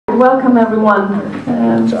welcome everyone.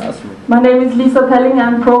 My name is Lisa Pelling.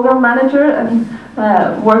 I'm program manager and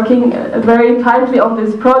working very tightly on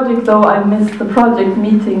this project, though I missed the project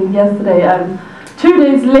meeting yesterday. I'm 2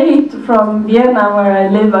 days late from Vienna, where I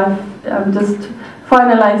live. I'm just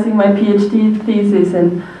finalizing my PhD thesis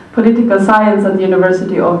in political science at the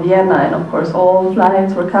University of Vienna, and of course all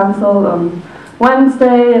flights were cancelled on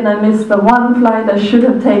Wednesday, and I missed the one flight I should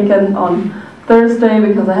have taken on Thursday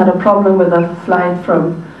because I had a problem with a flight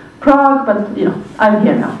from Prague, but you know, I'm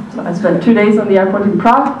here now. So I spent 2 days on the airport in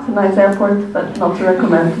Prague. It's a nice airport, but not to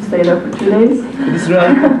recommend to stay there for 2 days. It's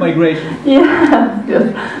rapid migration. Yeah, yes.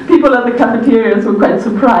 People at the cafeterias were quite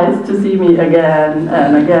surprised to see me again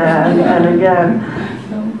and again and again.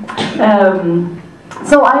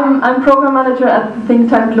 So I'm program manager at the think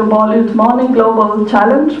tank Global Utmaning, Global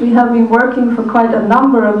Challenge. We have been working for quite a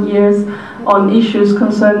number of years on issues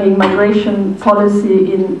concerning migration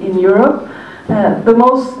policy in Europe. The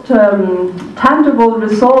most tangible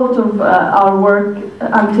result of our work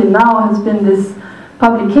until now has been this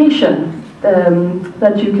publication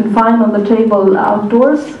that you can find on the table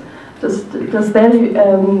outdoors. Just there,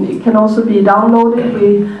 it can also be downloaded. We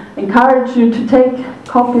encourage you to take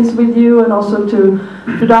copies with you and also to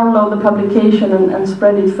download the publication and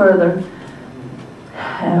spread it further.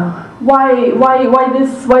 Why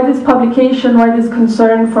this publication? Why this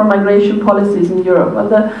concern for migration policies in Europe?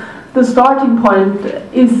 Well, the starting point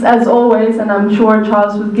is, as always, and I'm sure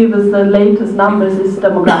Charles will give us the latest numbers, is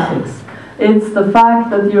demographics. It's the fact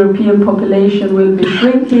that the European population will be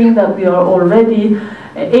shrinking, that we are already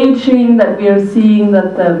aging, that we are seeing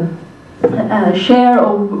that the share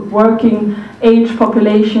of working age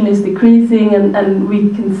population is decreasing, and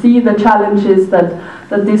we can see the challenges that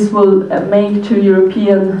this will make to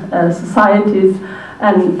European societies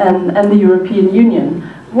and the European Union.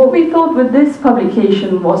 What we thought with this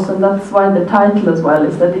publication was, and that's why the title as well,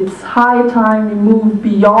 is that it's high time we move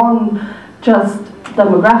beyond just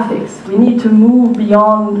demographics. We need to move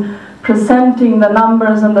beyond presenting the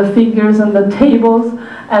numbers and the figures and the tables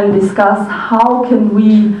and discuss how can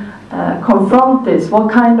we confront this, what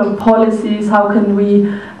kind of policies, how can we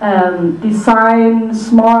design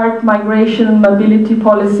smart migration and mobility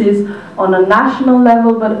policies on a national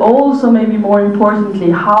level, but also maybe more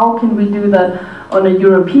importantly, how can we do that on a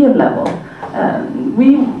European level.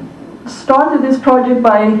 We started this project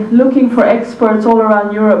by looking for experts all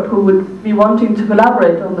around Europe who would be wanting to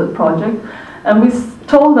collaborate on the project, and we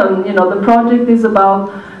told them, you know, the project is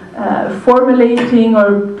about formulating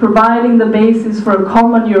or providing the basis for a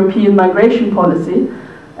common European migration policy.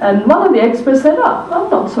 And one of the experts said, oh, I'm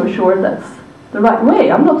not so sure that's the right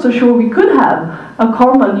way. I'm not so sure we could have a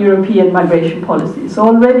common European migration policy. So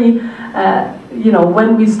already, you know,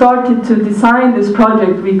 when we started to design this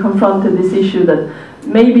project, we confronted this issue that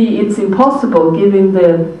maybe it's impossible, given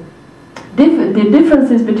the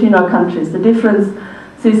differences between our countries, the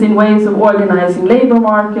differences in ways of organizing labor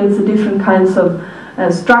markets, the different kinds of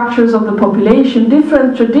structures of the population,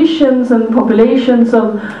 different traditions and populations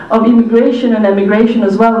of immigration and emigration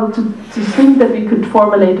as well, to think that we could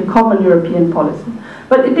formulate a common European policy.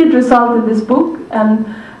 But it did result in this book, and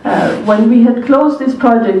when we had closed this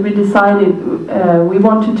project, we decided we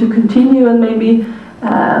wanted to continue, and maybe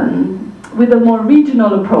with a more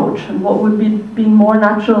regional approach. And what would be more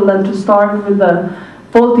natural than to start with the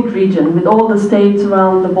Baltic region, with all the states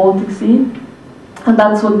around the Baltic Sea. And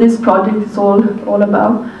that's what this project is all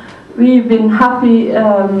about. We've been happy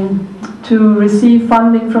to receive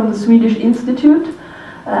funding from the Swedish Institute,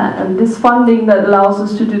 and this funding that allows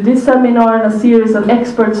us to do this seminar and a series of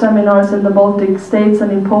expert seminars in the Baltic States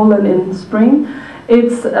and in Poland in spring.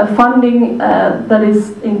 It's a funding that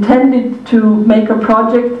is intended to make a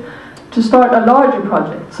project, to start a larger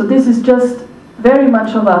project. So this is just very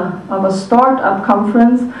much of a start-up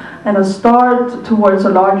conference and a start towards a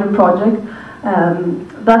larger project.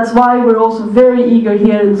 That's why we're also very eager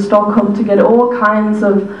here in Stockholm to get all kinds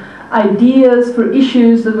of ideas for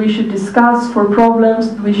issues that we should discuss, for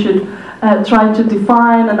problems that we should try to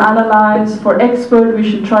define and analyze, for experts we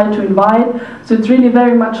should try to invite. So it's really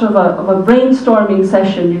very much of a brainstorming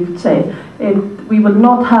session, you could say. We will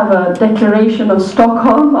not have a declaration of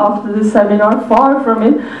Stockholm after this seminar, far from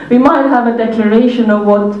it. We might have a declaration of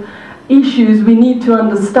what issues we need to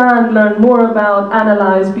understand, learn more about,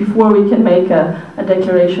 analyze before we can make a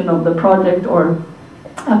declaration of the project or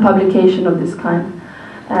a publication of this kind.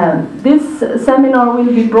 This seminar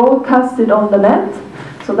will be broadcasted on the net,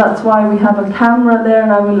 so that's why we have a camera there,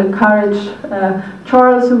 and I will encourage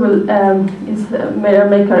Charles, who will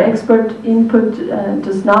make our expert input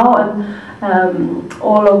just now, and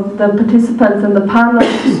all of the participants in the panel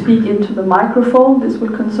to speak into the microphone. This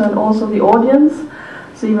will concern also the audience.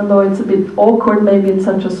 So even though it's a bit awkward maybe in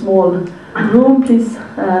such a small room, please,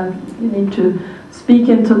 you need to speak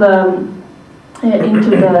into the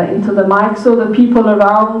mic so the people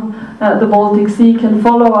around the Baltic Sea can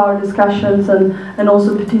follow our discussions and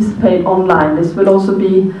also participate online. This will also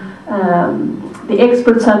be the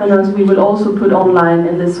expert seminars we will also put online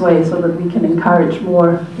in this way so that we can encourage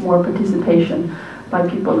more participation by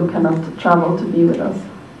people who cannot travel to be with us.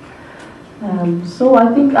 So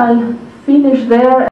I think I'll finish there.